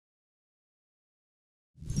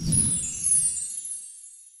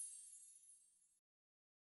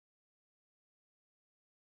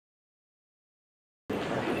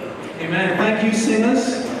Amen. Thank you,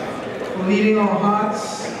 singers, for leading our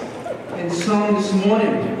hearts in song this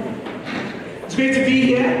morning. It's great to be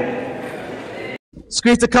here. It's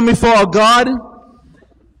great to come before our God,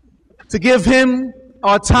 to give Him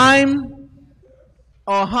our time,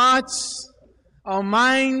 our hearts, our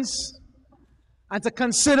minds, and to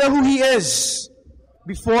consider who He is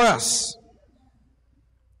before us.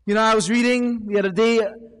 You know, I was reading the other day,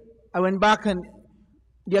 I went back and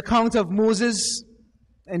the account of Moses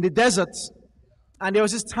in the desert, and there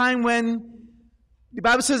was this time when the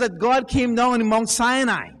Bible says that God came down on Mount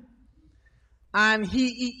Sinai, and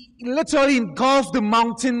he literally engulfed the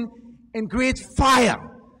mountain in great fire,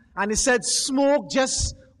 and it said smoke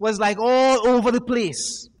just was like all over the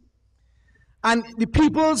place, and the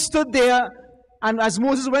people stood there, and as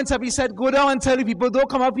Moses went up, he said, go down and tell the people, don't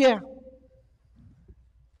come up here,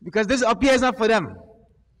 because this up here is not for them.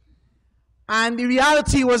 And the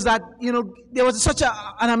reality was that, you know, there was such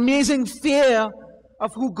an amazing fear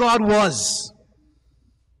of who God was.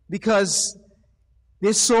 Because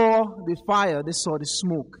they saw the fire, they saw the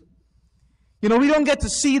smoke. You know, we don't get to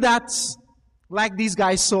see that like these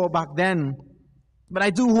guys saw back then. But I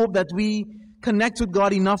do hope that we connect with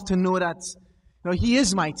God enough to know that, you know, He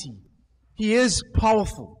is mighty. He is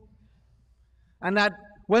powerful. And that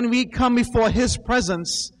when we come before His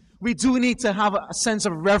presence, we do need to have a sense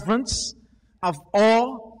of reverence, of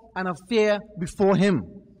awe, and of fear before Him.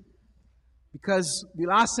 Because the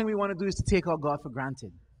last thing we want to do is to take our God for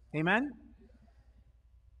granted. Amen?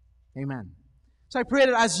 Amen. So I pray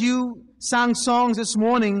that as you sang songs this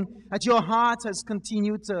morning, that your heart has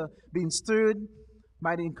continued to be stirred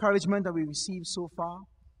by the encouragement that we received so far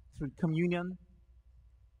through communion.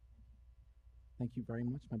 Thank you very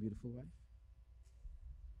much, my beautiful wife.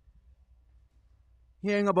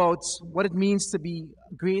 Hearing about what it means to be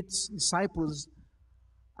great disciples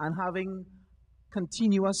and having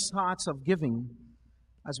continuous hearts of giving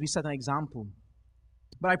as we set an example.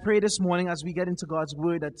 But I pray this morning as we get into God's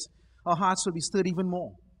Word that our hearts will be stirred even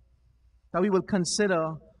more, that we will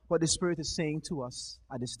consider what the Spirit is saying to us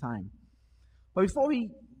at this time. But before we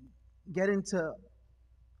get into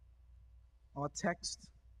our text,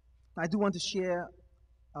 I do want to share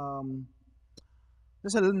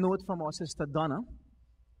just a little note from our sister Donna.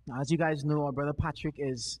 As you guys know, our brother Patrick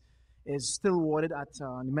is still warded at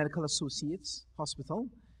the Medical Associates Hospital,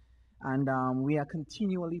 and we are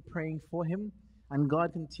continually praying for him, and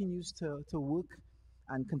God continues to work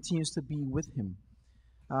and continues to be with him.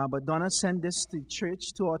 But Donna sent this to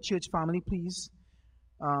church, to our church family, please.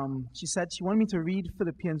 She said she wanted me to read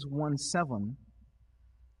Philippians 1:7,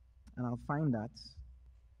 and I'll find that.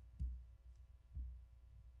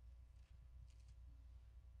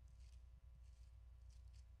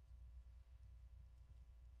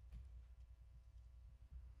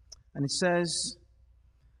 And it says,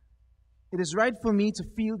 it is right for me to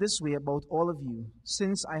feel this way about all of you,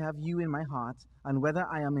 since I have you in my heart, and whether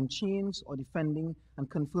I am in chains or defending and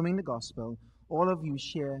confirming the gospel, all of you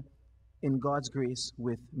share in God's grace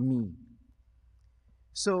with me.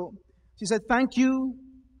 So, she said, thank you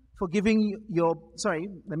for giving your,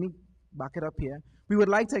 let me back it up here. We would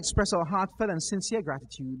like to express our heartfelt and sincere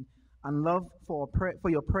gratitude and love for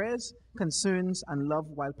your prayers, concerns, and love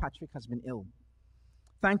while Patrick has been ill.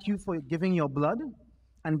 Thank you for giving your blood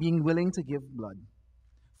and being willing to give blood,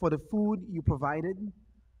 for the food you provided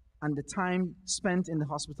and the time spent in the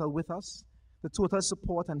hospital with us, the total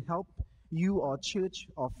support and help you, our church,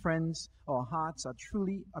 our friends, our hearts are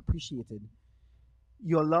truly appreciated.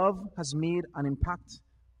 Your love has made an impact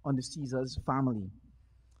on the Caesars family.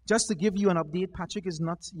 Just to give you an update, Patrick is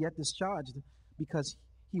not yet discharged because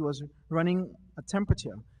he was running a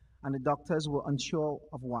temperature and the doctors were unsure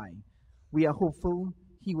of why. We are hopeful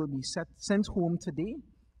he will be sent home today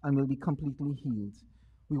and will be completely healed.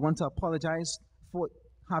 We want to apologize for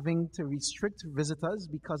having to restrict visitors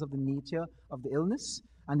because of the nature of the illness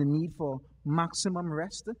and the need for maximum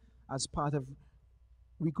rest as part of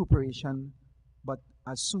recuperation. But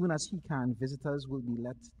as soon as he can, visitors will be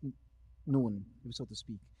let known, so to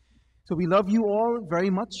speak. So we love you all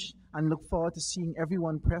very much and look forward to seeing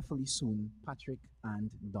everyone prayerfully soon, Patrick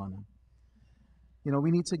and Donna. You know,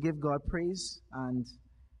 we need to give God praise and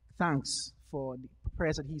thanks for the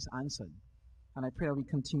prayers that He's answered. And I pray that we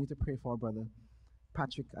continue to pray for our brother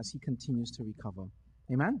Patrick as he continues to recover.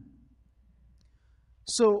 Amen?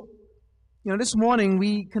 So, you know, this morning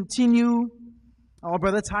we continue. Our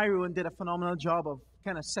brother Tyrone did a phenomenal job of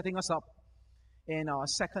kind of setting us up in our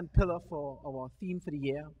second pillar for our theme for the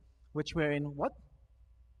year, which we're in what?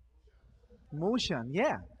 Motion,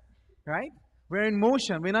 yeah. Right? We're in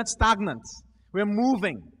motion. We're not stagnant. We're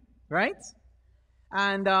moving, right?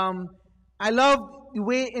 And I love the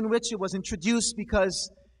way in which it was introduced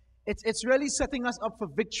because it's really setting us up for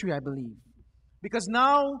victory, I believe. Because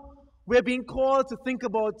now we're being called to think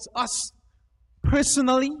about us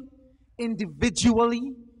personally, individually,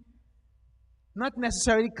 not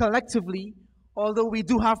necessarily collectively, although we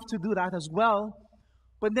do have to do that as well.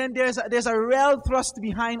 But then there's a real thrust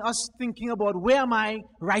behind us thinking about where am I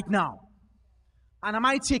right now? And am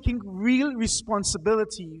I taking real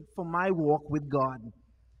responsibility for my walk with God,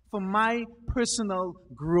 for my personal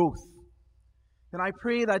growth? And I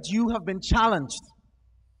pray that you have been challenged.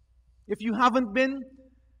 If you haven't been,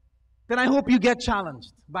 then I hope you get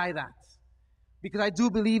challenged by that. Because I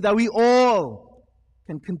do believe that we all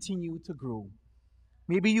can continue to grow.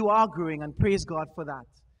 Maybe you are growing, and praise God for that.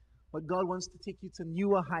 But God wants to take you to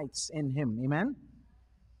newer heights in Him. Amen?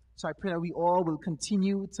 So I pray that we all will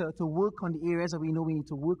continue to work on the areas that we know we need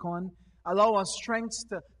to work on. Allow our strengths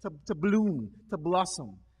to bloom, to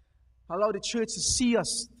blossom. Allow the church to see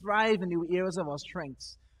us thrive in the areas of our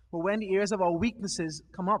strengths. But when the areas of our weaknesses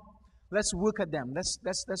come up, let's work at them. Let's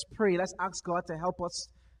pray. Let's ask God to help us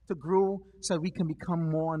to grow so that we can become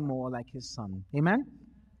more and more like His Son. Amen?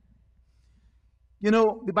 You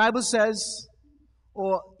know, the Bible says,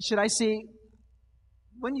 or should I say,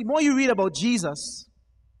 the more you read about Jesus,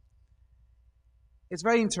 it's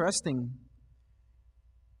very interesting.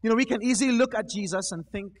 You know, we can easily look at Jesus and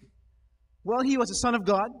think, well, He was the Son of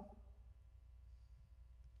God.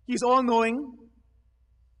 He's all-knowing,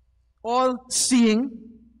 all-seeing.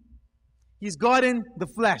 He's God in the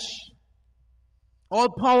flesh,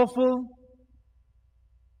 all-powerful,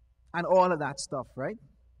 and all of that stuff, right?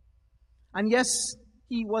 And yes,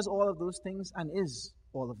 He was all of those things and is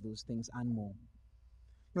all of those things and more.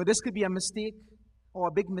 You know, this could be a mistake or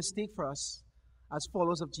a big mistake for us as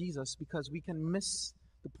followers of Jesus because we can miss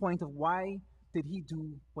the point of why did He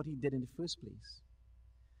do what He did in the first place.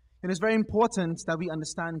 And it's very important that we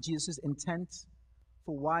understand Jesus' intent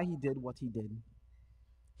for why He did what He did.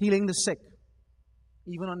 Healing the sick,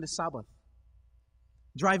 even on the Sabbath.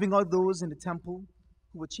 Driving out those in the temple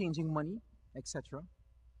who were changing money, etc.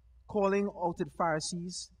 Calling out the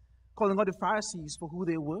Pharisees for who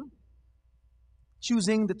they were.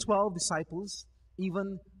 Choosing the 12 disciples,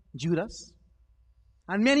 even Judas.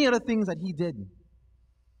 And many other things that He did.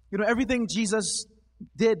 You know, everything Jesus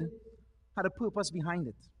did had a purpose behind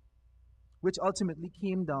it, which ultimately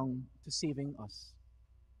came down to saving us,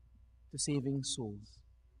 to saving souls.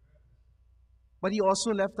 But He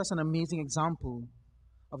also left us an amazing example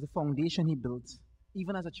of the foundation He built,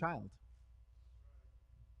 even as a child.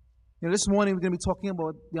 You know, this morning we're going to be talking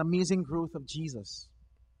about the amazing growth of Jesus.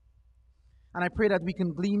 And I pray that we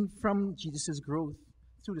can glean from Jesus' growth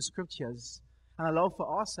through the Scriptures and allow for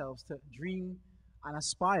ourselves to dream and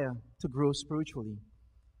aspire to grow spiritually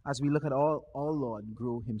as we look at our Lord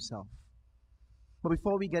grow Himself. But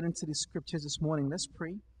before we get into the Scriptures this morning, let's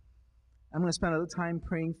pray. I'm going to spend a little time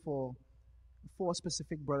praying for 4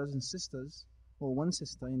 specific brothers and sisters, or 1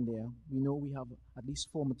 sister in there. We know we have at least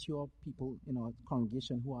 4 mature people in our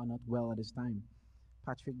congregation who are not well at this time.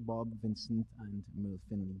 Patrick, Bob, Vincent, and Mel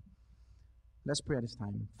Finley. Let's pray at this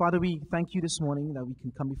time. Father, we thank You this morning that we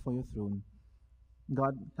can come before Your throne.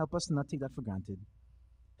 God, help us to not take that for granted.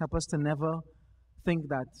 Help us to never think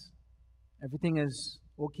that everything is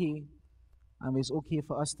okay and it's okay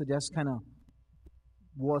for us to just kind of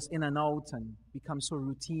waltz in and out and become so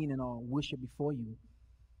routine in our worship before You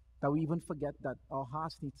that we even forget that our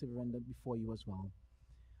hearts need to render before You as well.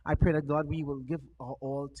 I pray that, God, we will give our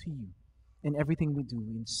all to You in everything we do,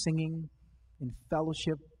 in singing, in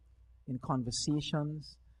fellowship, in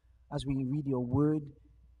conversations, as we read Your word.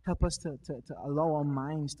 Help us to allow our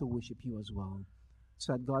minds to worship You as well,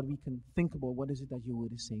 so that, God, we can think about what is it that Your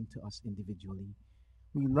word is saying to us individually.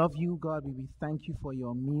 We love You, God. We thank You for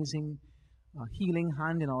Your amazing healing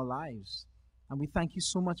hand in our lives. And we thank You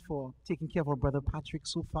so much for taking care of our brother Patrick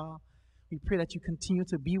so far. We pray that You continue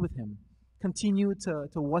to be with him, continue to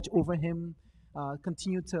watch over him,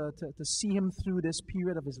 continue to see him through this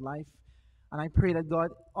period of his life. And I pray that, God,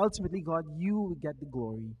 ultimately, God, You will get the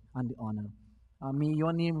glory and the honor. May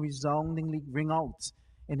Your name resoundingly ring out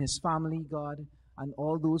in his family, God, and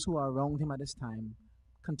all those who are around him at this time.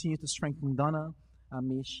 Continue to strengthen Donna.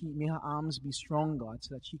 May her arms be strong, God,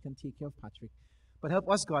 so that she can take care of Patrick. But help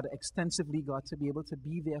us, God, extensively, God, to be able to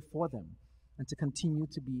be there for them and to continue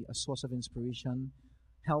to be a source of inspiration,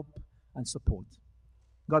 help, and support.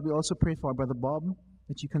 God, we also pray for our brother Bob,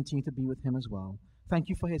 that You continue to be with him as well. Thank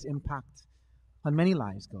You for his impact on many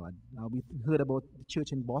lives, God. We've heard about the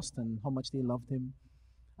church in Boston, how much they loved him.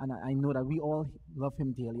 And I know that we all love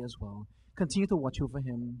him dearly as well. Continue to watch over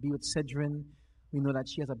him. Be with Cedrin. We know that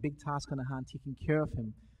she has a big task on her hand taking care of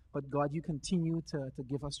him. But God, you continue to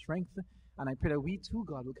give us strength. And I pray that we too,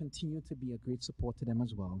 God, will continue to be a great support to them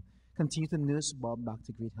as well. Continue to nurse Bob back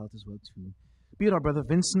to great health as well too. Be with our brother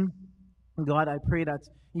Vincent. God, I pray that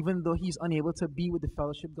even though he's unable to be with the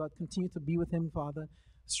fellowship, God, continue to be with him, Father.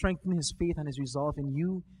 Strengthen his faith and his resolve in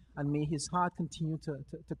you, and may his heart continue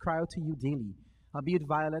to cry out to you daily. Be with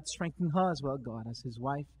Violet. Strengthen her as well, God, as his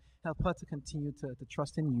wife. Help her to continue to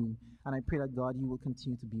trust in you, and I pray that, God, you will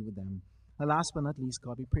continue to be with them. And last but not least,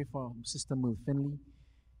 God, we pray for Sister Merle Finley.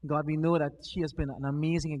 God, we know that she has been an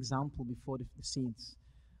amazing example before the saints,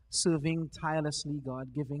 serving tirelessly, God,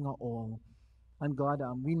 giving her all. And God,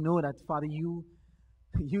 we know that, Father, you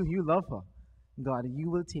love her. God, you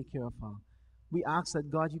will take care of her. We ask that,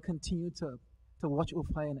 God, you continue to watch over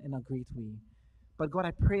her in a great way. But God,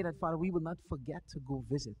 I pray that, Father, we will not forget to go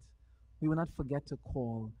visit. We will not forget to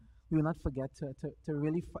call. We will not forget to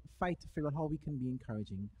really fight to figure out how we can be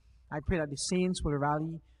encouraging. I pray that the saints will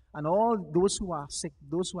rally, and all those who are sick,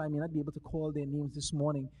 those who I may not be able to call their names this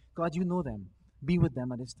morning, God, you know them. Be with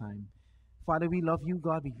them at this time. Father, we love you,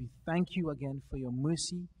 God. We thank you again for your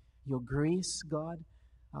mercy, your grace, God,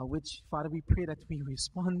 which, Father, we pray that we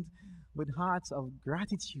respond with hearts of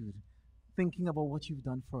gratitude, thinking about what you've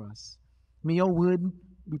done for us. May your word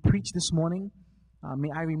be preached this morning. May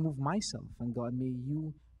I remove myself, and God, may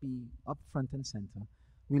you be up front and center.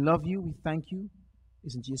 We love you. We thank you.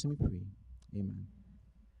 It's in Jesus' name we pray. Amen.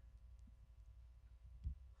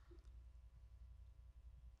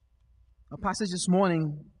 Our passage this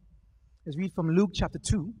morning is read from Luke chapter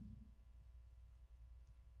 2,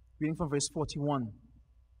 reading from verse 41.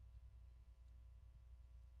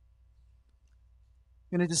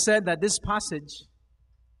 And it is said that this passage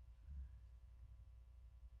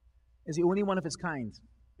is the only one of its kind,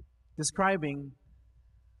 describing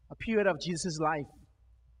a period of Jesus' life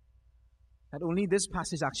that only this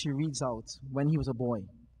passage actually reads out when he was a boy.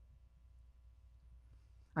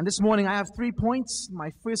 And this morning I have 3 points. My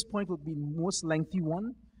first point will be the most lengthy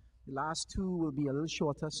one. The last two will be a little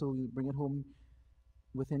shorter, so we'll bring it home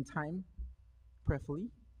within time, prayerfully.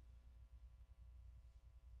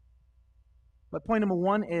 But point number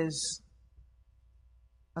one is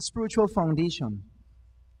a spiritual foundation.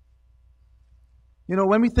 You know,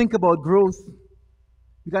 when we think about growth,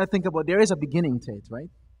 we got to think about there is a beginning to it, right?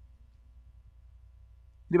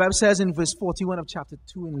 The Bible says in verse 41 of chapter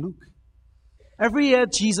 2 in Luke, every year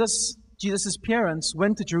Jesus' parents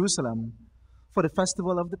went to Jerusalem for the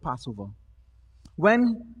festival of the Passover. When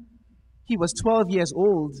he was 12 years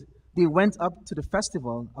old, they went up to the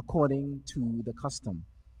festival according to the custom.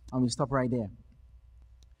 And we'll stop right there.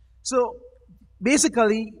 So,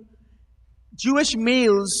 basically, Jewish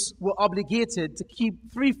males were obligated to keep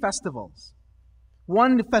 3 festivals.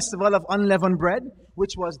 One, the festival of unleavened bread,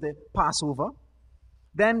 which was the Passover.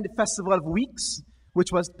 Then the festival of weeks,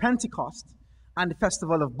 which was Pentecost. And the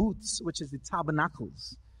festival of booths, which is the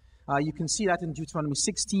tabernacles. You can see that in Deuteronomy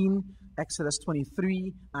 16, Exodus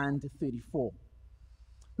 23, and 34.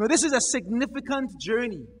 Now, this is a significant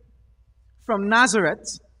journey from Nazareth,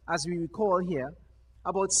 as we recall here,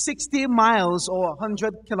 about 60 miles or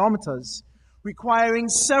 100 kilometers, requiring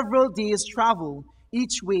several days' travel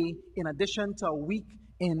each way, in addition to a week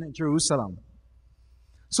in Jerusalem.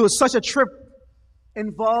 So such a trip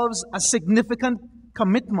involves a significant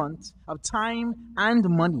commitment of time and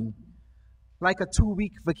money, like a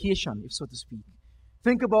 2-week vacation, if so to speak.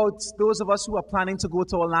 Think about those of us who are planning to go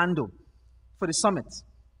to Orlando for the summit.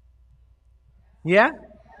 Yeah?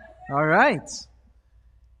 All right.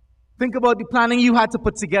 Think about the planning you had to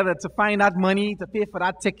put together to find that money, to pay for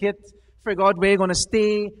that ticket, figure out where you're going to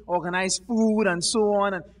stay, organize food, and so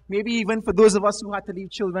on. And maybe even for those of us who had to leave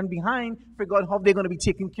children behind, figure out how they're going to be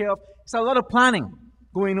taken care of. It's a lot of planning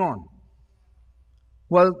going on.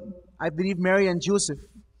 Well, I believe Mary and Joseph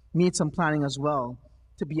need some planning as well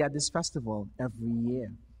to be at this festival every year,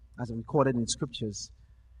 as recorded in the scriptures.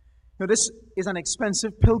 Now, this is an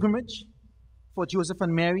expensive pilgrimage for Joseph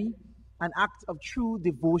and Mary, an act of true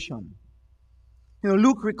devotion. You know,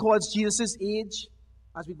 Luke records Jesus' age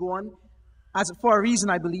as we go on, as for a reason,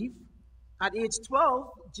 I believe. At age 12,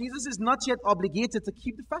 Jesus is not yet obligated to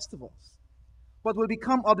keep the festivals, but will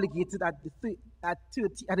become obligated at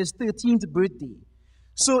his 13th birthday.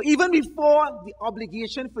 So even before the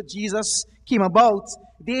obligation for Jesus came about,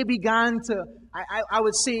 they began to, I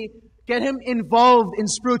would say, get him involved in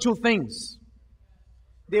spiritual things.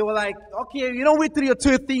 They were like, okay, you don't wait till you're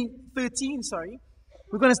 13,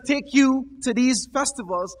 we're going to take you to these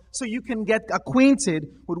festivals so you can get acquainted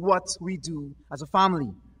with what we do as a family.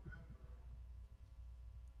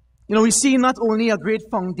 You know, we see not only a great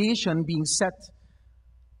foundation being set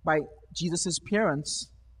by Jesus' parents,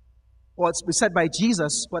 or it's said by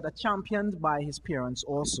Jesus, but championed by his parents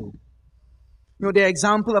also. Their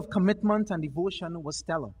example of commitment and devotion was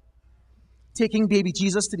stellar. Taking baby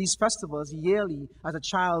Jesus to these festivals yearly as a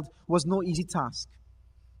child was no easy task,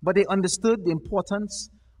 but they understood the importance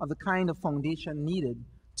of the kind of foundation needed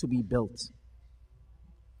to be built.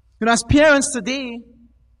 As parents today,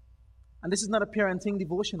 and this is not a parenting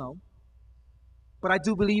devotional, but I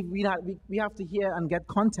do believe we have to hear and get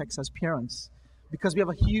context as parents, because we have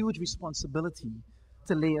a huge responsibility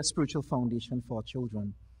to lay a spiritual foundation for our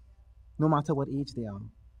children, no matter what age they are.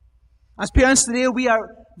 As parents today, we are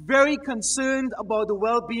very concerned about the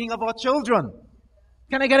well-being of our children.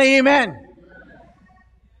 Can I get an amen?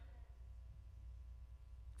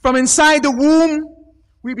 From inside the womb,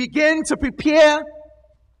 we begin to prepare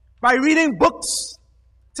by reading books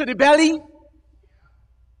to the belly,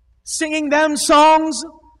 singing them songs,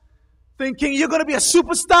 thinking you're going to be a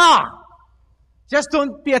superstar. Just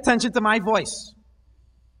don't pay attention to my voice.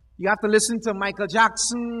 You have to listen to Michael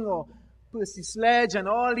Jackson or Percy Sledge and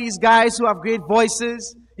all these guys who have great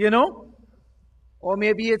voices, Or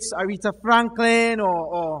maybe it's Aretha Franklin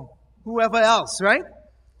or whoever else, right?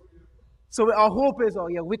 So our hope is,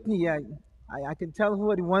 Whitney, I can tell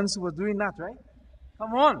who are the ones who are doing that, right?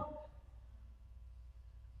 Come on.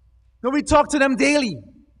 No, we talk to them daily.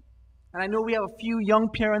 And I know we have a few young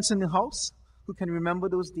parents in the house who can remember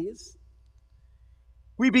those days.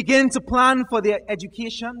 We begin to plan for their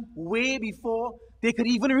education way before they could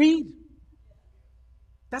even read.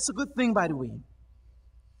 That's a good thing, by the way.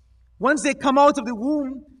 Once they come out of the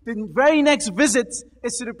womb, the very next visit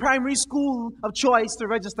is to the primary school of choice to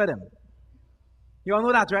register them. You all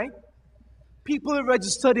know that, right? People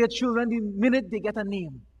register their children the minute they get a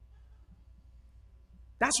name.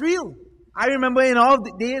 That's real. I remember in all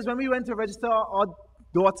the days when we went to register our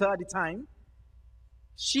daughter at the time,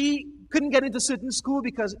 she couldn't get into certain school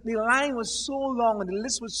because the line was so long and the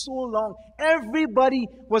list was so long. Everybody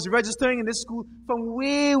was registering in this school from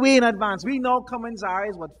way, way in advance. We know Cummins are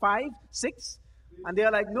is 5, 6? And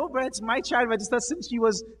they're like, no, Brett, my child registered since she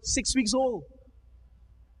was 6 weeks old.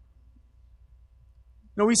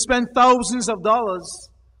 Now, we spend thousands of dollars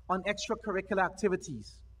on extracurricular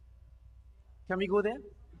activities. Can we go there?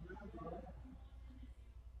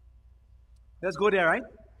 Let's go there, right?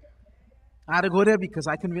 I had to go there because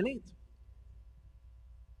I can relate.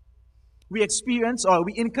 We experience or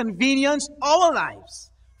we inconvenience our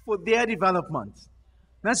lives for their development.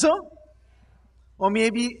 That's so? Or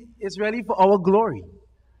maybe it's really for our glory.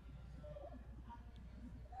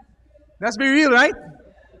 Let's be real, right?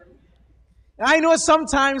 I know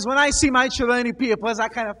sometimes when I see my children in the papers, I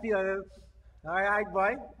kind of feel, all right,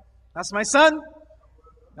 boy, that's my son,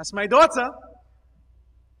 that's my daughter.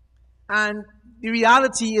 And the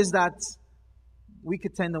reality is that we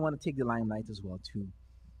could tend to want to take the limelight as well, too.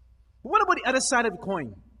 But what about the other side of the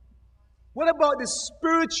coin? What about the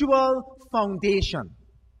spiritual foundation?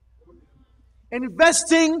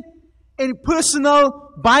 Investing in personal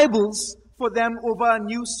Bibles for them over a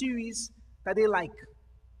new series that they like.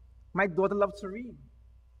 My daughter loves to read.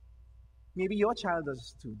 Maybe your child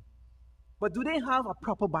does too. But do they have a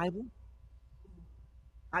proper Bible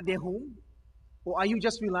at their home? Or are you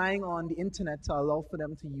just relying on the internet to allow for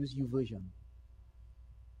them to use YouVersion?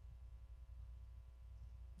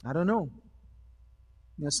 I don't know.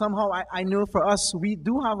 Somehow I know for us, we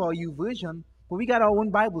do have our YouVersion, but we got our own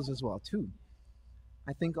Bibles as well, too.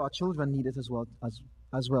 I think our children need it as well.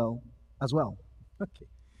 Okay.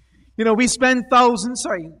 We spend thousands,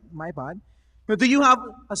 my bad. But do you have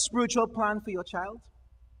a spiritual plan for your child?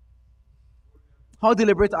 How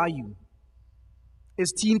deliberate are you?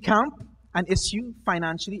 Is teen camp an issue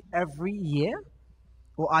financially every year?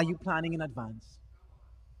 Or are you planning in advance?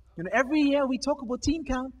 Every year we talk about teen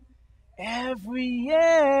camp. Every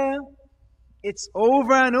year. It's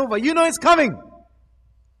over and over. It's coming.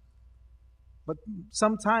 But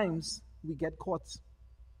sometimes we get caught.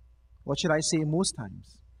 What should I say? Most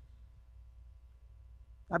times.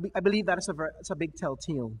 I believe that it's a big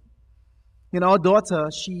telltale. Our daughter,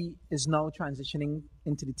 she is now transitioning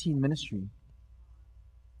into the teen ministry.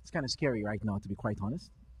 It's kind of scary right now, to be quite honest.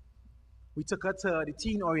 We took her to the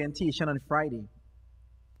teen orientation on Friday.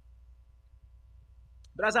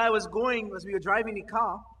 But as we were driving the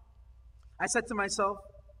car, I said to myself,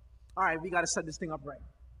 all right, we got to set this thing up right.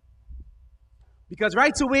 Because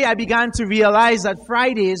right away, I began to realize that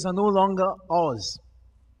Fridays are no longer ours.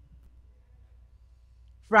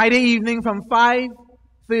 Friday evening from 5:30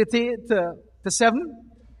 to 7.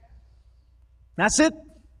 That's it.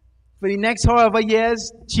 For the next however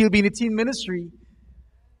years, she'll be in the teen ministry.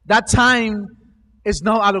 That time is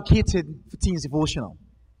now allocated for teens devotional.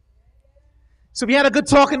 So we had a good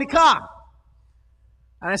talk in the car.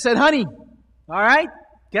 And I said, honey, all right,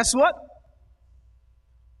 guess what?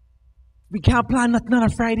 We can't plan nothing on a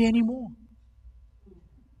Friday anymore.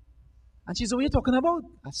 And she said, what are you talking about?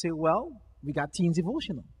 I said, well, we got teens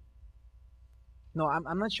devotional. No,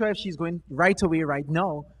 I'm not sure if she's going right away right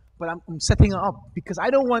now, but I'm setting her up because I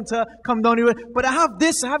don't want to come down here. But I have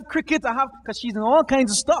this, I have cricket, because she's in all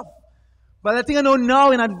kinds of stuff. But I think I know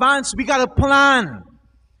now in advance, we got to plan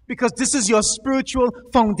because this is your spiritual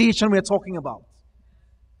foundation we're talking about.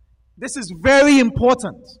 This is very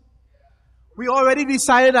important. We already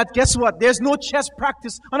decided that, guess what? There's no chess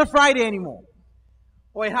practice on a Friday anymore.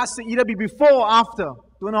 Or it has to either be before or after.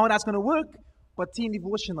 Don't know how that's going to work, but teen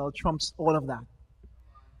devotional trumps all of that.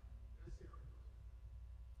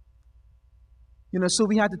 So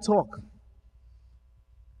we had to talk.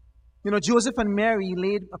 Joseph and Mary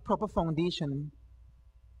laid a proper foundation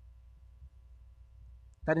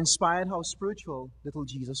that inspired how spiritual little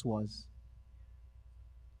Jesus was.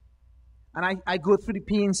 And I go through the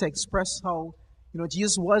pains to express how,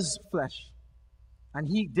 Jesus was flesh. And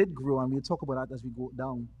he did grow, and we'll talk about that as we go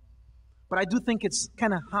down. But I do think it's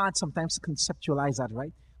kind of hard sometimes to conceptualize that,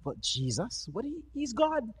 right? But Jesus, he's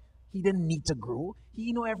God. He didn't need to grow.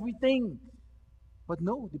 He knew everything. But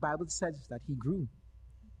no, the Bible says that he grew.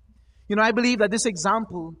 I believe that this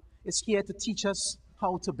example is here to teach us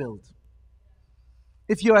how to build.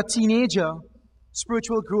 If you're a teenager,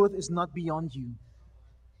 spiritual growth is not beyond you.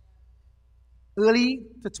 Early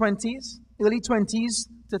 20s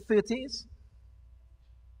to 30s,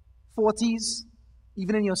 40s,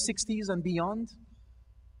 even in your 60s and beyond,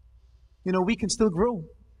 we can still grow.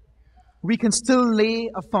 We can still lay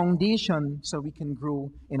a foundation so we can grow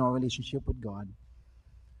in our relationship with God.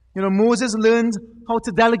 Moses learned how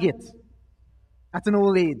to delegate at an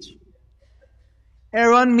old age.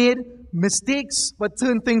 Aaron made mistakes but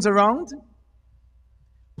turned things around.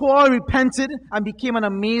 Paul repented and became an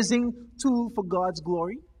amazing tool for God's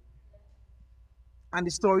glory. And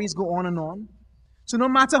the stories go on and on. So no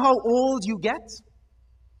matter how old you get,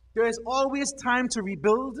 there is always time to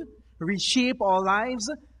rebuild, reshape our lives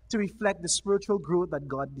to reflect the spiritual growth that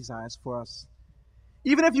God desires for us.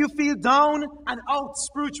 Even if you feel down and out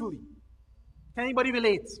spiritually. Can anybody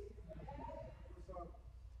relate?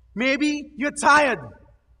 Maybe you're tired.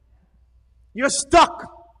 You're stuck.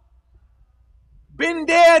 Been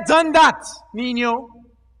there, done that, Nino.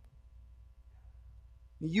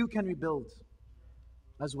 You can rebuild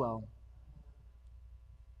as well.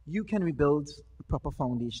 You can rebuild a proper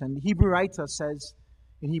foundation. The Hebrew writer says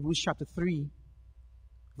in Hebrews chapter 3,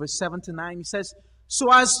 verse 7 to 9, he says,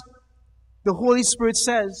 so as the Holy Spirit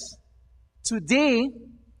says, today,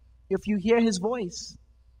 if you hear his voice,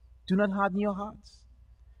 do not harden your hearts,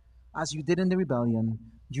 as you did in the rebellion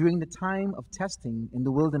during the time of testing in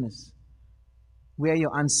the wilderness, where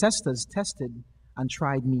your ancestors tested and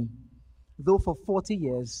tried me, though for 40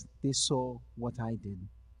 years they saw what I did.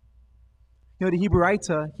 The Hebrew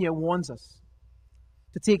writer here warns us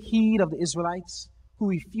to take heed of the Israelites who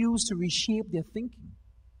refused to reshape their thinking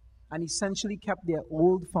and essentially kept their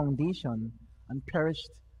old foundation and perished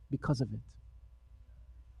because of it.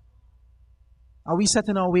 Are we set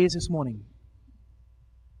in our ways this morning?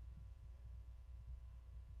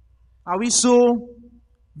 Are we so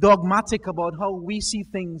dogmatic about how we see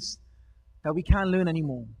things that we can't learn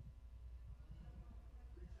anymore?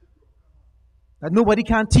 That nobody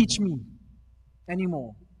can teach me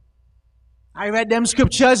anymore. I read them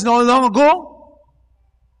scriptures not long ago.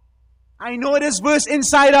 I know this verse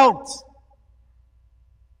inside out.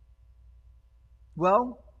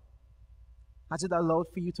 Well, has it allowed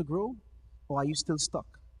for you to grow? Or are you still stuck?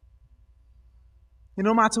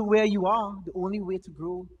 No matter where you are, the only way to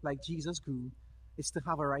grow like Jesus grew is to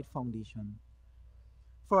have a right foundation.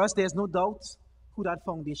 For us, there's no doubt who that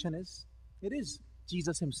foundation is. It is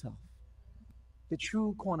Jesus himself. The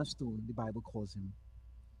true cornerstone, the Bible calls him.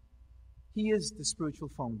 He is the spiritual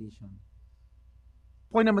foundation.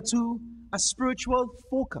 Point number 2, a spiritual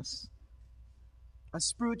focus. A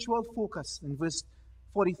spiritual focus. In verse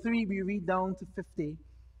 43, we read down to 50. It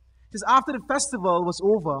says, after the festival was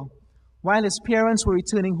over, while his parents were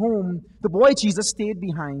returning home, the boy Jesus stayed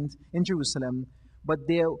behind in Jerusalem, but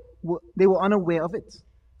they were unaware of it.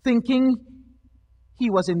 Thinking he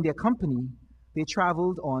was in their company, they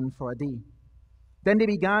traveled on for a day. Then they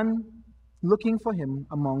began looking for him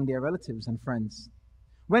among their relatives and friends.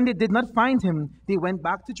 When they did not find him, they went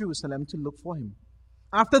back to Jerusalem to look for him.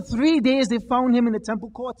 After 3 days, they found him in the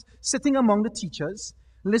temple courts, sitting among the teachers,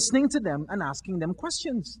 listening to them and asking them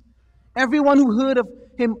questions. Everyone who heard of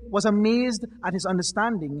him was amazed at his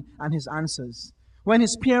understanding and his answers. When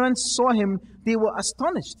his parents saw him, they were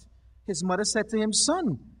astonished. His mother said to him,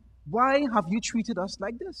 son, Why have you treated us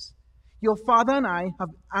like this? Your father and I have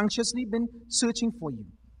anxiously been searching for you.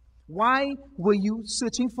 Why were you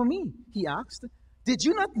searching for me? He asked. Did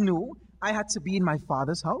you not know I had to be in my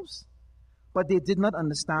father's house? But they did not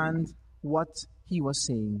understand what he was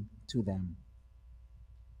saying to them.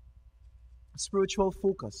 Spiritual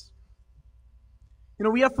focus. You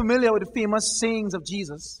know, we are familiar with the famous sayings of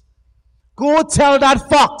Jesus. Go tell that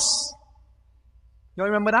fox. You all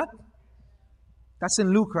remember that? That's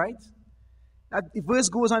in Luke, right? That the verse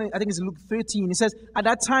goes on, I think it's in Luke 13. It says, at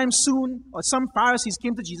that time soon, or some Pharisees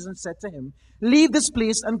came to Jesus and said to him, leave this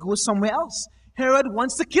place and go somewhere else. Herod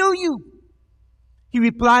wants to kill you. He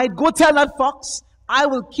replied, go tell that fox, I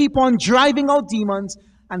will keep on driving out demons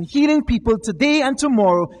and healing people today and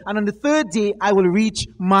tomorrow, and on the third day I will reach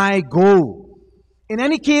my goal. In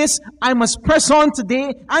any case, I must press on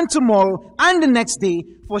today and tomorrow and the next day,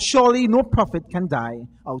 for surely no prophet can die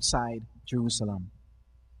outside Jerusalem.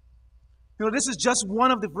 You know, this is just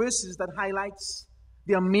one of the verses that highlights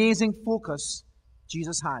the amazing focus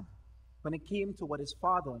Jesus had when it came to what his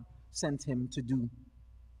Father sent him to do.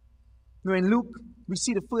 You know, in Luke, we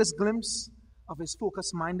see the first glimpse of his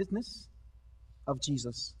focus-mindedness of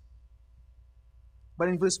Jesus. But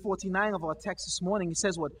in verse 49 of our text this morning, he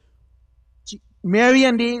says what? Mary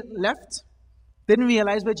and they left, didn't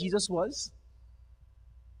realize where Jesus was,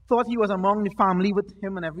 thought he was among the family with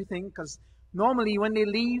him and everything, because normally when they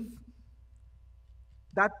leave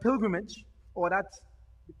that pilgrimage or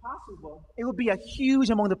the Passover, it will be a huge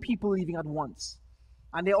among the people leaving at once.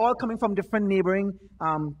 And they're all coming from different neighboring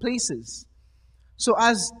places. So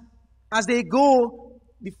as they go,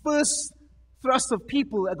 the first thrust of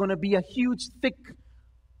people are going to be a huge, thick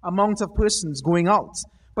amount of persons going out.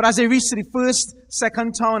 But as they reach to the first,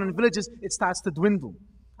 second town and villages, it starts to dwindle.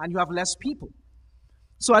 And you have less people.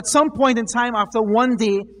 So at some point in time, after one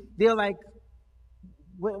day, they're like,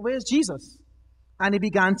 where's Jesus? And they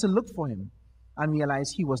began to look for him and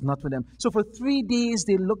realized he was not with them. So for 3 days,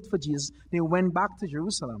 they looked for Jesus. They went back to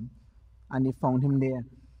Jerusalem and they found him there.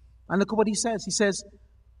 And look at what he says. He says,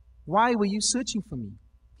 why were you searching for me?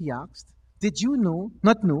 He asked. Didn't you know,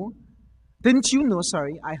 I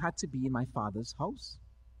had to be in my Father's house?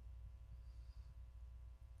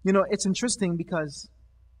 You know, it's interesting because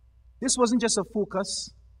this wasn't just a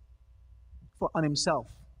focus on himself.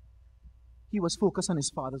 He was focused on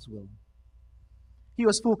his Father's will. He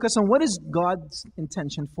was focused on what is God's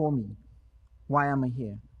intention for me. Why am I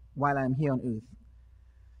here? While I am here on earth.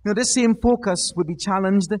 You know, this same focus would be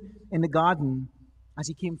challenged in the garden as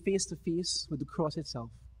he came face to face with the cross itself.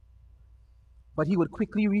 But he would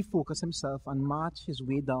quickly refocus himself and march his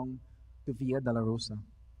way down the Via Dolorosa,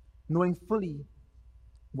 knowing fully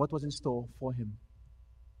what was in store for him.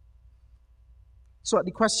 So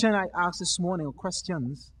the question I asked this morning, or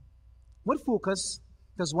questions, what focus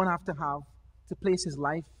does one have to place his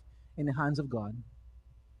life in the hands of God?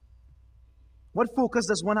 What focus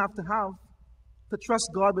does one have to trust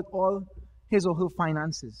God with all his or her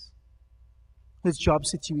finances, his job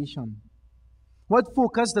situation? What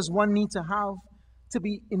focus does one need to have to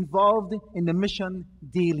be involved in the mission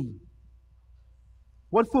daily?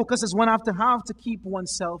 What focus does one have to keep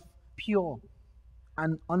oneself pure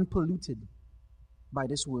and unpolluted by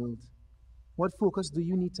this world? What focus do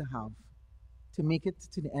you need to have to make it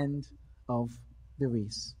to the end of the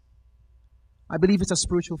race? I believe it's a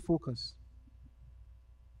spiritual focus.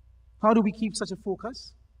 How do we keep such a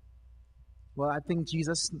focus? Well, I think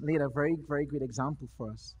Jesus laid a very, very great example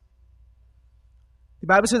for us. The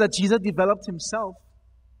Bible says that Jesus developed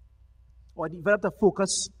a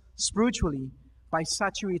focus spiritually by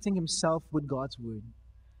saturating himself with God's word.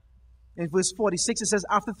 In verse 46, it says,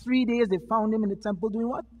 after 3 days, they found him in the temple doing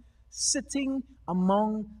what? Sitting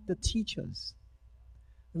among the teachers,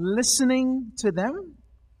 listening to them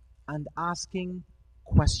and asking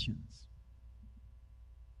questions.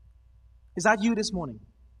 Is that you this morning?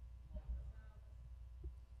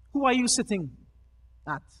 Who are you sitting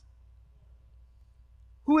at?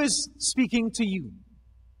 Who is speaking to you?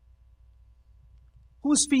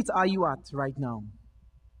 Whose feet are you at right now?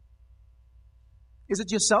 Is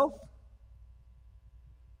it yourself?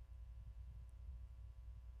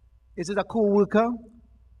 Is it a co-worker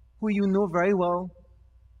who you know very well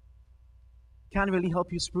can't really help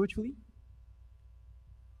you spiritually?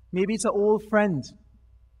 Maybe it's an old friend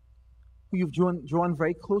who you've drawn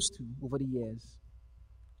very close to over the years.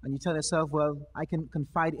 And you tell yourself, well, I can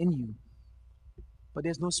confide in you. But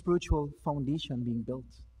there's no spiritual foundation being built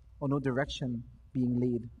or no direction being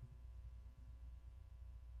laid.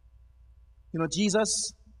 You know,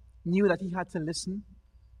 Jesus knew that he had to listen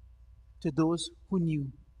to those who knew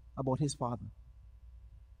about his Father.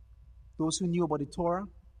 Those who knew about the Torah,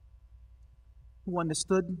 who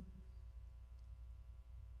understood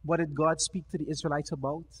what did God speak to the Israelites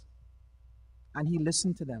about, and he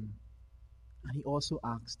listened to them, and he also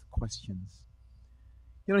asked questions.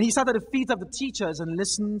 He sat at the feet of the teachers and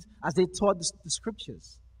listened as they taught the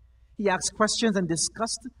scriptures. He asked questions and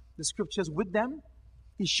discussed the scriptures with them.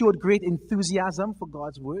 He showed great enthusiasm for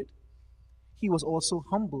God's word. He was also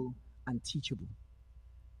humble and teachable.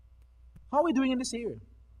 How are we doing in this area?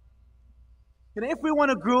 If we want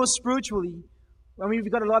to grow spiritually,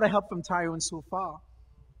 we've got a lot of help from Tyrone so far.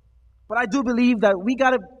 But I do believe that we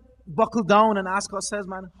got to buckle down and ask ourselves,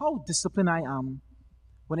 man, how disciplined I am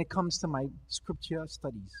when it comes to my scripture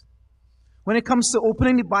studies. When it comes to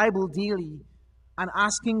opening the Bible daily and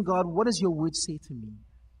asking God, what does your word say to me?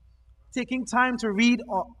 Taking time to read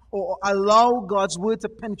or allow God's word to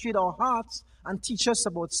penetrate our hearts and teach us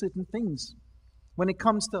about certain things when it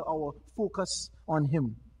comes to our focus on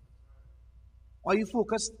Him. Are you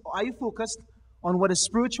focused on what is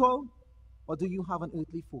spiritual, or do you have an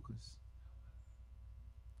earthly focus?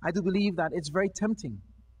 I do believe that it's very tempting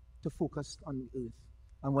to focus on the earth,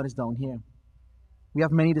 on what is down here. We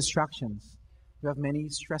have many distractions. We have many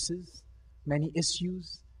stresses, many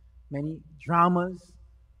issues, many dramas.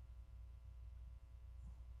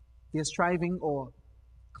 They're striving or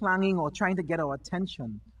clanging or trying to get our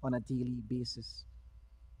attention on a daily basis.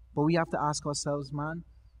 But we have to ask ourselves, man,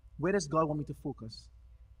 where does God want me to focus?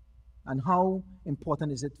 And how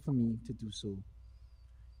important is it for me to do so?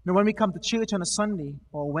 When we come to church on a Sunday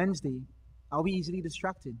or a Wednesday, are we easily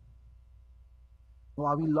distracted? Or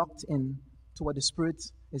are we locked in to what the Spirit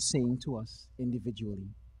is saying to us individually?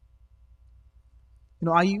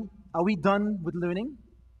 Are we done with learning?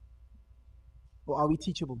 Or are we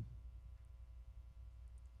teachable?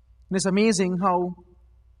 And it's amazing how,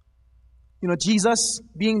 Jesus,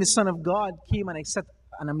 being the Son of God, came and set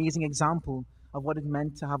an amazing example of what it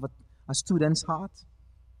meant to have a student's heart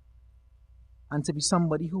and to be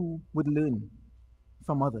somebody who would learn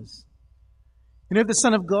from others. If the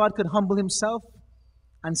Son of God could humble himself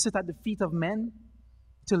and sit at the feet of men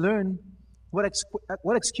to learn, what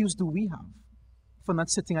excuse do we have for not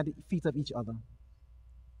sitting at the feet of each other?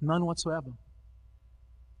 None whatsoever.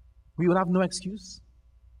 We will have no excuse.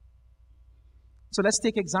 So let's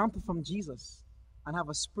take example from Jesus and have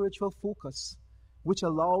a spiritual focus which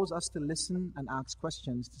allows us to listen and ask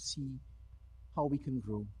questions to see how we can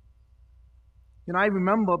grow. I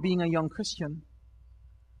remember being a young Christian,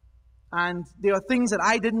 and there are things that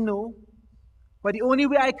I didn't know, but the only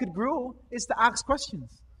way I could grow is to ask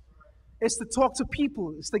questions. It's to talk to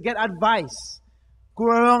people. It's to get advice. Go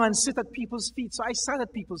around and sit at people's feet. So I sat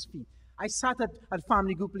at people's feet. I sat at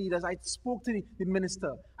family group leaders. I spoke to the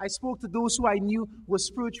minister. I spoke to those who I knew were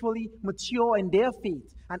spiritually mature in their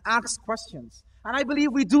faith and asked questions. And I believe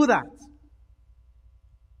we do that.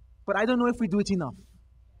 But I don't know if we do it enough.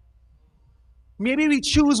 Maybe we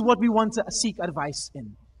choose what we want to seek advice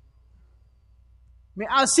in.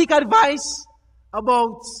 I'll seek advice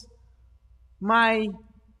about my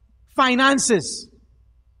finances.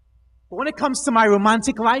 But when it comes to my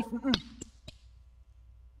romantic life,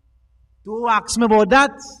 don't ask me about that.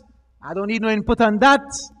 I don't need no input on that.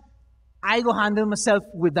 I go handle myself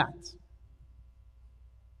with that.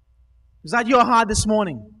 Is that your heart this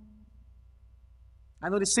morning? I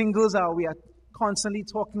know the singles we are constantly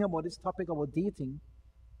talking about this topic about dating.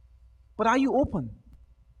 But are you open?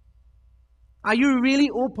 Are you really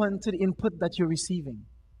open to the input that you're receiving?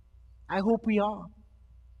 I hope we are.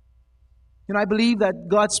 I believe that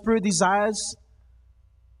God's Spirit desires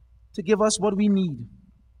to give us what we need.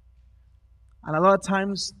 And a lot of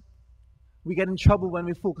times, we get in trouble when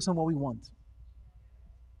we focus on what we want.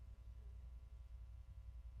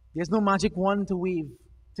 There's no magic wand to wave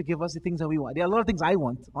to give us the things that we want. There are a lot of things I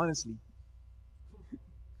want, honestly.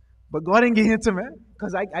 But God ain't giving it to me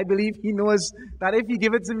because I believe He knows that if He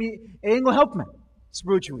give it to me, it ain't going to help me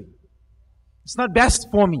spiritually. It's not best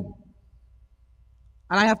for me.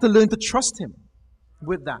 And I have to learn to trust Him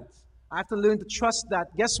with that. I have to learn to trust that,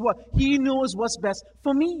 guess what? He knows what's best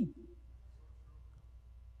for me.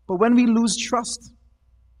 But when we lose trust,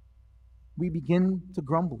 we begin to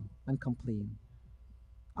grumble and complain.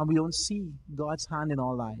 And we don't see God's hand in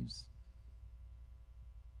our lives.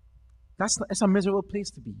 It's a miserable place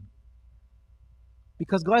to be.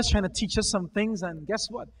 Because God is trying to teach us some things, and guess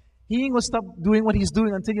what? He ain't going to stop doing what He's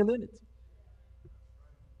doing until you learn it.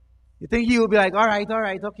 You think He will be like, all right,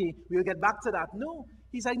 okay, we'll get back to that. No.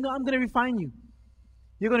 He's like, no, I'm going to refine you.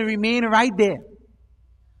 You're going to remain right there.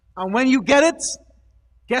 And when you get it,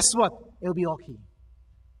 guess what? It'll be okay.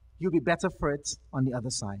 You'll be better for it on the other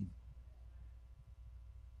side.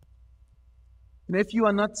 And if you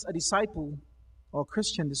are not a disciple or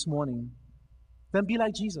Christian this morning, Then be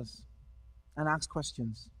like Jesus and ask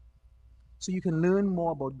questions so you can learn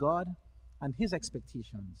more about God and His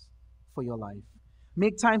expectations for your life.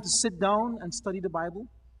 Make time to sit down and study the Bible.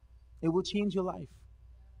 It will change your life.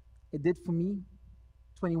 It did for me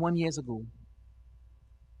 21 years ago.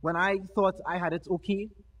 When I thought I had it okay,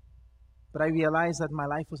 but I realized that my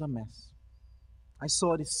life was a mess. I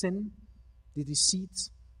saw the sin, the deceit,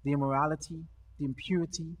 the immorality, the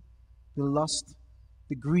impurity, the lust,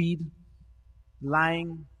 the greed,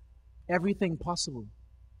 lying, everything possible.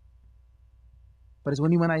 But it's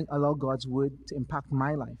only when I allowed God's word to impact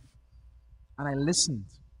my life. And I listened.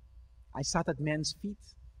 I sat at men's feet.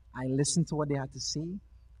 I listened to what they had to say.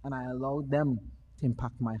 And I allowed them to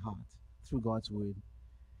impact my heart through God's word.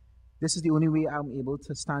 This is the only way I'm able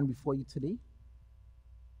to stand before you today.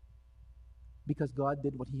 Because God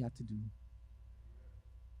did what He had to do.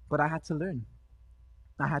 But I had to learn.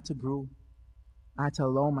 I had to grow. I had to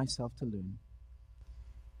allow myself to learn.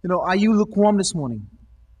 You know, are you lukewarm this morning?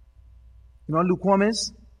 You know what lukewarm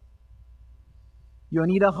is? You're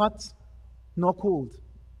neither hot nor cold.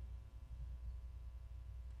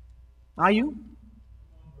 Are you?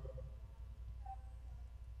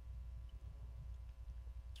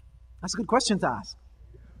 That's a good question to ask.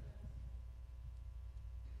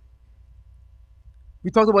 We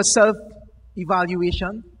talked about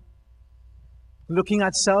self-evaluation, looking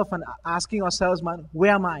at self and asking ourselves, man,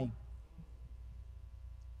 where am I?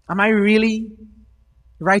 Am I really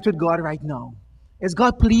right with God right now? Is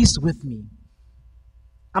God pleased with me?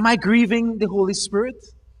 Am I grieving the Holy Spirit?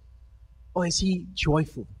 Or is He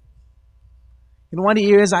joyful? You know, one of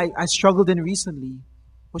the areas I struggled in recently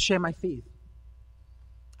was sharing my faith.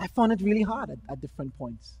 I found it really hard at different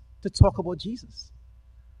points to talk about Jesus.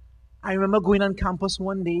 I remember going on campus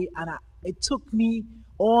one day and it took me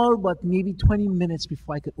all but maybe 20 minutes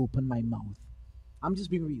before I could open my mouth. I'm just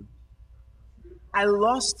being real. I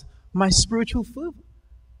lost my spiritual fervor.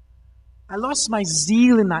 I lost my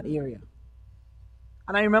zeal in that area.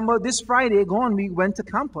 And I remember this Friday, we went to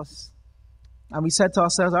campus. And we said to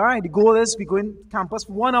ourselves, all right, the goal is we go in campus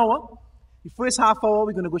for 1 hour. The first half hour,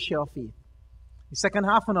 we're going to go share our faith. The second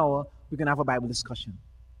half an hour, we're going to have a Bible discussion.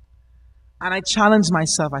 And I challenged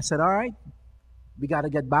myself. I said, all right, we got to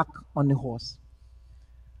get back on the horse.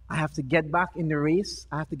 I have to get back in the race.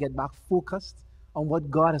 I have to get back focused on what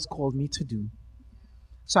God has called me to do.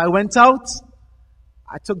 So I went out.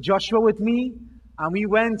 I took Joshua with me. And we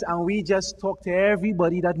went and we just talked to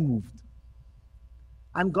everybody that moved.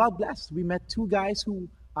 And God blessed. We met 2 guys who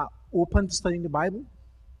are open to studying the Bible.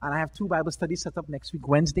 And I have 2 Bible studies set up next week,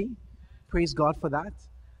 Wednesday. Praise God for that.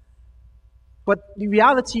 But the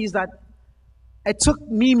reality is that it took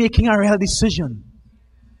me making a real decision.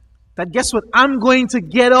 That guess what? I'm going to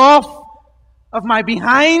get off of my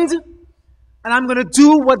behind and I'm going to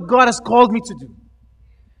do what God has called me to do.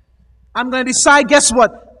 I'm going to decide, guess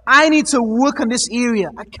what? I need to work on this area.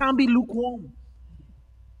 I can't be lukewarm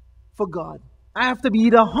for God. I have to be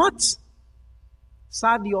either hot,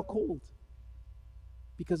 sadly, or cold.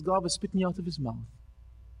 Because God will spit me out of His mouth.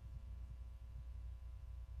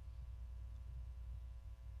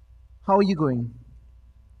 How are you going?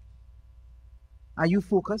 Are you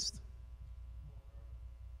focused?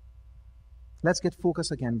 Let's get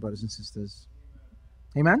focused again, brothers and sisters.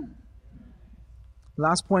 Amen?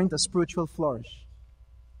 Last point, a spiritual flourish.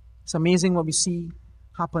 It's amazing what we see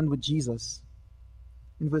happened with Jesus.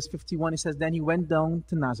 In verse 51, it says, Then He went down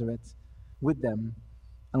to Nazareth with them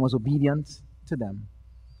and was obedient to them.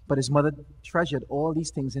 But His mother treasured all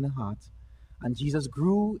these things in her heart. And Jesus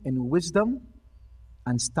grew in wisdom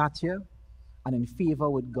and stature and in favor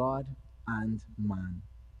with God and man.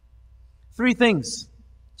 3 things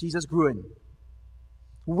Jesus grew in.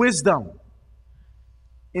 Wisdom,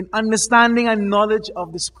 in understanding and knowledge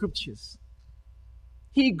of the Scriptures.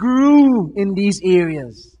 He grew in these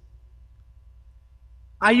areas.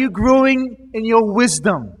 Are you growing in your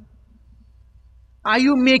wisdom? Are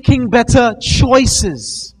you making better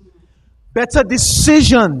choices? Better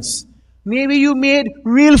decisions? Maybe you made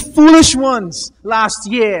real foolish ones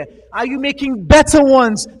last year. Are you making better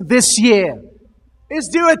ones this year? Is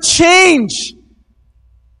there a change?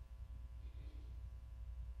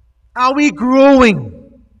 Are we growing?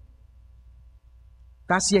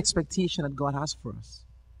 That's the expectation that God has for us.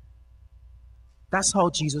 That's how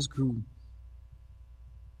Jesus grew.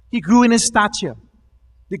 He grew in His stature.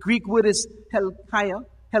 The Greek word is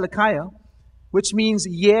helikia, which means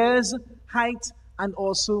years, height, and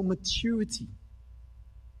also maturity.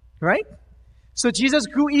 Right? So Jesus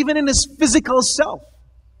grew even in His physical self.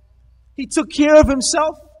 He took care of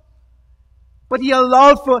Himself, but He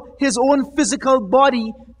allowed for His own physical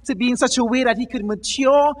body to be in such a way that He could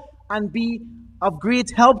mature and be of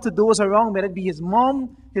great help to those around, whether it be his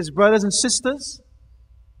mom, his brothers and sisters.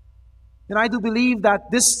 And I do believe that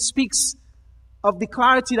this speaks of the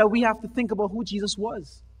clarity that we have to think about who Jesus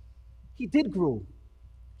was. He did grow.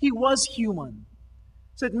 He was human.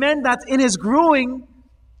 So it meant that in his growing,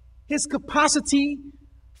 his capacity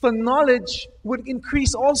for knowledge would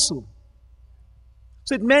increase also.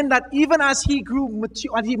 So it meant that even as he grew,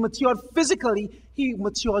 and he matured physically, he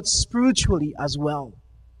matured spiritually as well.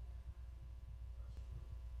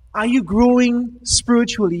 Are you growing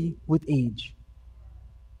spiritually with age?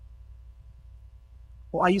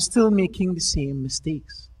 Or are you still making the same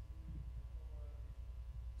mistakes?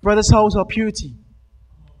 Brothers, how's our purity?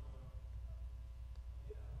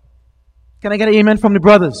 Can I get an amen from the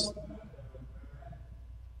brothers?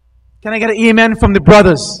 Can I get an amen from the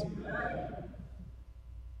brothers?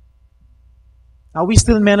 Are we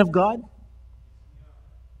still men of God?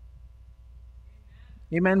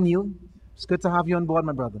 Amen, Neil. It's good to have you on board,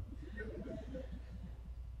 my brother.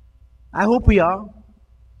 I hope we are.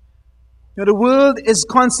 You know, the world is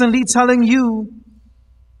constantly telling you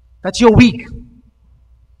that you're weak.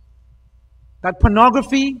 That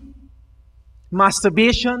pornography,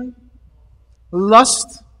 masturbation,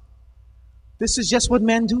 lust, this is just what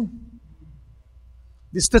men do.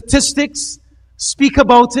 The statistics speak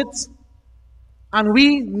about it. And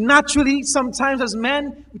we naturally, sometimes as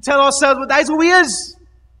men, we tell ourselves, well, that's who he is.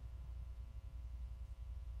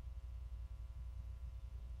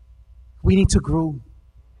 We need to grow.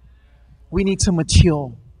 We need to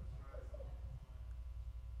mature.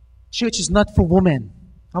 Church is not for women.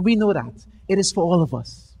 And we know that. It is for all of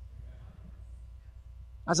us.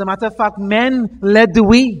 As a matter of fact, men led the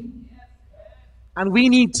way. And we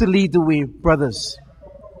need to lead the way, brothers.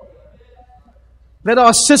 Let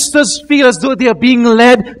our sisters feel as though they are being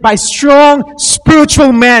led by strong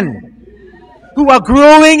spiritual men who are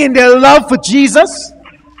growing in their love for Jesus,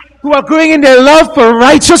 who are growing in their love for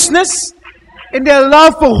righteousness, in their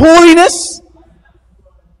love for holiness.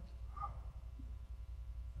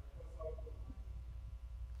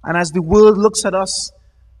 And as the world looks at us,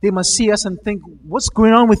 they must see us and think, what's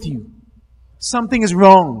going on with you? Something is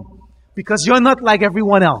wrong because you're not like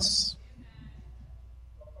everyone else.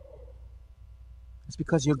 It's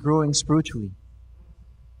because you're growing spiritually.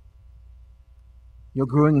 You're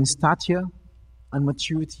growing in stature and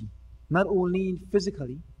maturity. Not only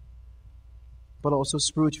physically, but also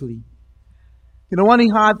spiritually. You know, one of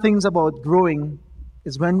the hard things about growing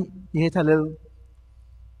is when you hit a little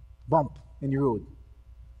bump in the road.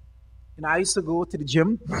 And I used to go to the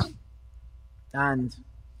gym, and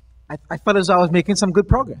I felt as though I was making some good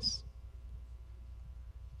progress.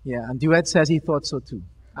 Yeah, and Duet says he thought so too.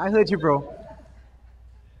 I heard you, bro.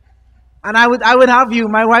 And I would have you,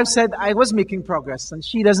 my wife said I was making progress, and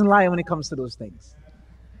she doesn't lie when it comes to those things.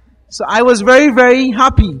 So I was very, very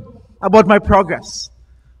happy about my progress.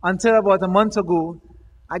 Until about a month ago,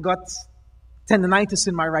 I got tendonitis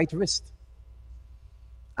in my right wrist.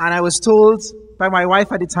 And I was told by my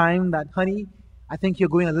wife at the time that, honey, I think you're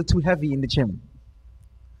going a little too heavy in the gym.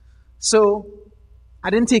 So I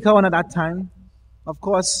didn't take her on at that time. Of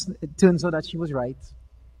course, it turns out that she was right.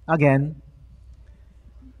 Again.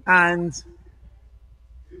 And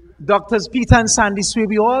Doctors Peter and Sandy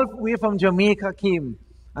Swaby, all the way from Jamaica, came.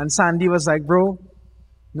 And Sandy was like, bro,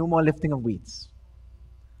 no more lifting of weights.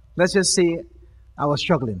 Let's just say I was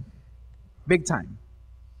struggling. Big time.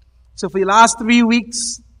 So for the last 3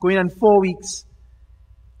 weeks, going on 4 weeks,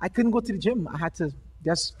 I couldn't go to the gym. I had to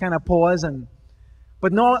just kind of pause.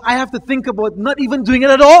 But now I have to think about not even doing it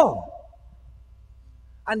at all.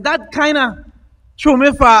 And that kind of threw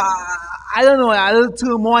me for, I don't know, a little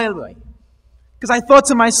turmoil, right? Because I thought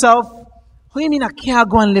to myself, how do you mean I can't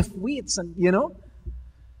go and lift weights? And, you know,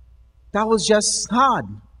 that was just hard.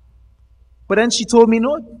 But then she told me,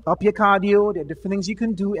 no, up your cardio, there are different things you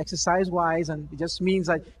can do exercise-wise, and it just means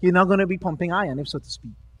that you're not going to be pumping iron, if so to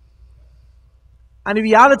speak. And the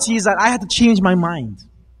reality is that I had to change my mind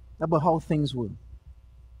about how things were.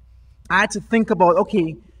 I had to think about,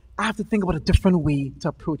 okay, I have to think about a different way to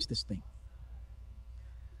approach this thing.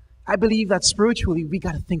 I believe that spiritually, we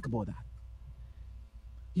got to think about that.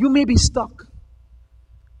 You may be stuck,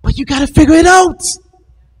 but you got to figure it out.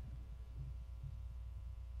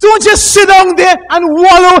 Don't just sit down there and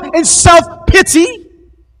wallow in self-pity.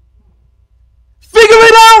 Figure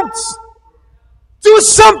it out. Do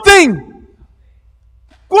something.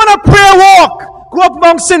 Go on a prayer walk. Go up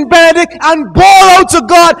Mount St. Benedict and bawl out to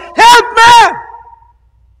God. Help me.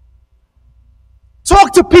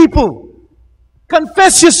 Talk to people.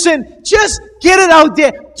 Confess your sin. Just get it out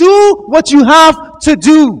there. Do what you have to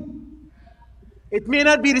do. It may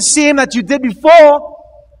not be the same that you did before,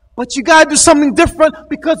 But you got to do something different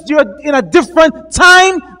because you're in a different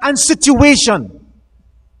time and situation.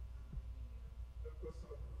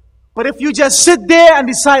 But if you just sit there and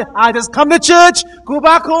decide, I just come to church, go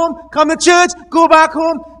back home, come to church, go back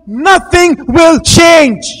home, nothing will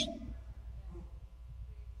change.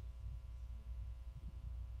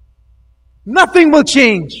 Nothing will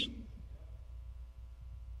change.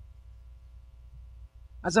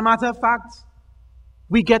 As a matter of fact,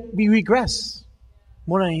 we regress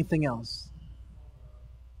more than anything else.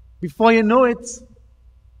 Before you know it,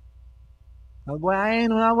 oh boy, I ain't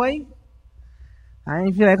know that way. I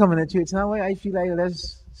ain't feel like coming to church that way. I feel like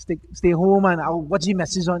let's stay home and I'll watch the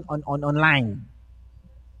message on online.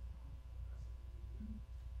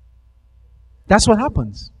 That's what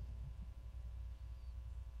happens.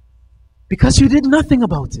 Because you did nothing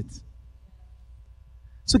about it.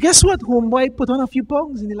 So guess what? Homeboy put on a few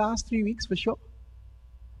pounds in the last 3 weeks for sure.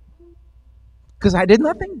 Because I did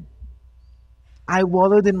nothing. I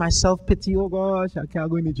wallowed in my self-pity. Oh gosh, I can't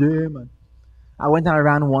go in the gym. And I went and I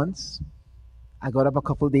ran once. I got up a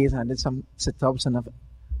couple of days and I did some sit-ups and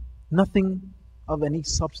nothing of any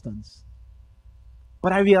substance.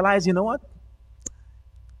 But I realized, you know what?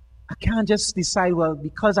 I can't just decide, well,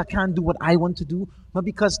 because I can't do what I want to do, not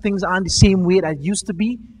because things aren't the same way that used to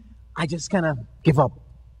be, I just kind of give up.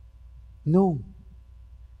 No.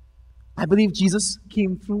 I believe Jesus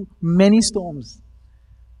came through many storms.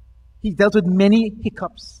 He dealt with many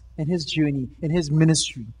hiccups in his journey, in his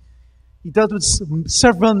ministry. He dealt with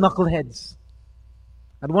several knuckleheads.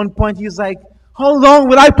 At one point, he was like, how long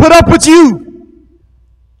will I put up with you?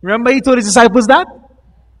 Remember he told his disciples that?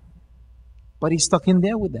 But he stuck in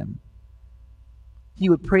there with them. He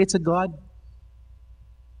would pray to God.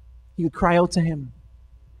 He would cry out to him.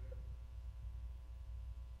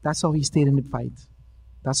 That's how he stayed in the fight.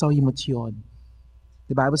 That's how he matured.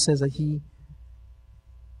 The Bible says that he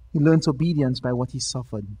learns obedience by what he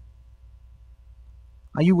suffered.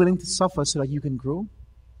 Are you willing to suffer so that you can grow?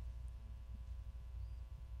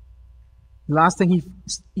 The last thing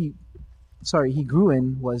he grew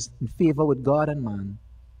in was in favor with God and man.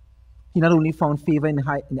 He not only found favor in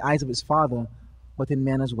the eyes of his Father, but in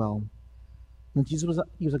men as well. And Jesus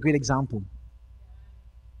was a great example.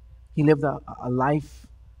 He lived a life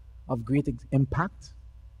of great impact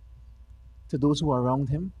to those who were around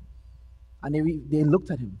him. And they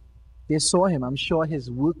looked at him. They saw him. I'm sure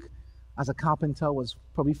his work as a carpenter was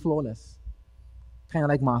probably flawless. Kind of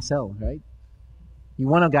like Marcel, right? You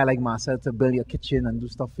want a guy like Marcel to build your kitchen and do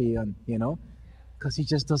stuff for you, and, you know, because he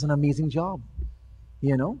just does an amazing job,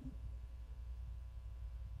 you know.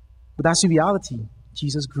 But that's the reality.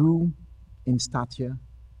 Jesus grew in stature,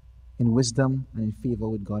 in wisdom, and in favor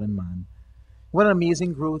with God and man. What an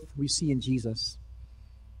amazing growth we see in Jesus.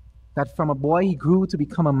 That from a boy he grew to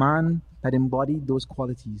become a man that embodied those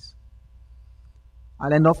qualities.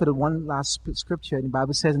 I'll end off with one last scripture. The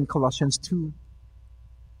Bible says in Colossians 2,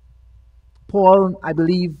 Paul, I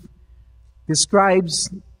believe, describes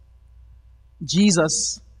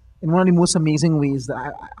Jesus in one of the most amazing ways.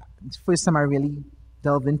 It's the first time I really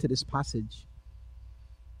delved into this passage.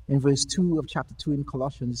 In verse 2 of chapter 2 in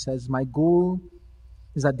Colossians, it says, my goal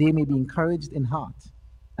is that they may be encouraged in heart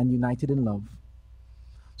and united in love,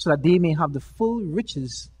 so that they may have the full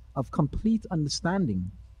riches of complete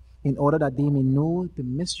understanding, in order that they may know the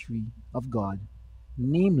mystery of God,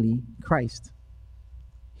 namely Christ.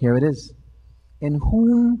 Here it is. In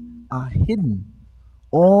whom are hidden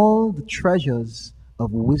all the treasures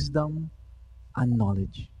of wisdom and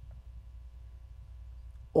knowledge.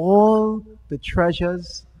 All the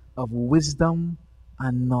treasures of wisdom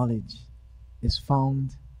and knowledge is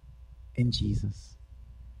found in Jesus.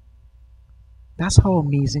 That's how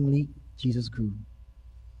amazingly Jesus grew.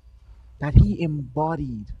 That he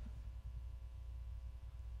embodied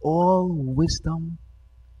all wisdom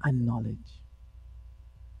and knowledge.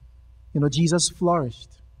 You know, Jesus flourished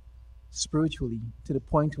spiritually to the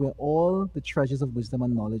point where all the treasures of wisdom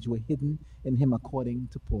and knowledge were hidden in him, according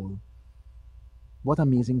to Paul. What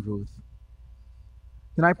amazing growth.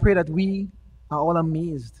 And I pray that we are all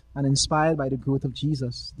amazed and inspired by the growth of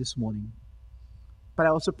Jesus this morning. But I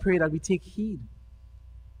also pray that we take heed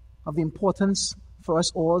of the importance for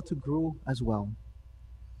us all to grow as well.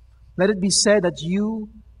 Let it be said of you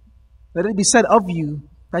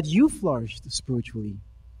that you flourished spiritually.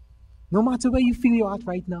 No matter where you feel you're at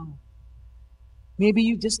right now. Maybe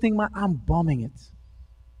you just think, man, I'm bombing it.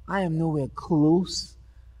 I am nowhere close.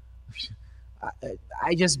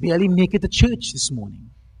 I just barely make it to church this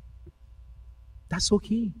morning. That's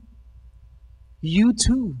okay. You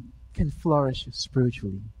too can flourish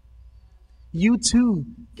spiritually. You too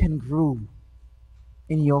can grow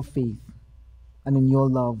in your faith. and in your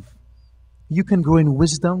love, you can grow in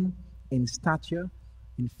wisdom, in stature,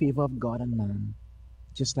 in favor of God and man,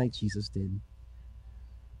 just like Jesus did.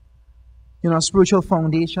 You know, a spiritual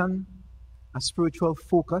foundation, a spiritual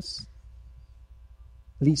focus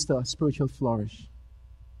leads to a spiritual flourish,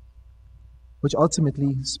 which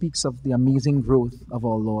ultimately speaks of the amazing growth of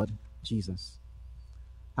our Lord Jesus.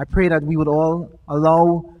 I pray that we would all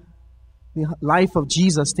allow the life of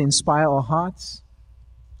Jesus to inspire our hearts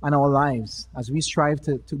and our lives as we strive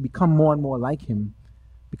to become more and more like Him,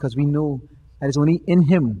 because we know that it's only in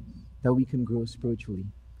Him that we can grow spiritually.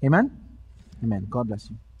 Amen? Amen. God bless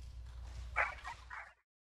you.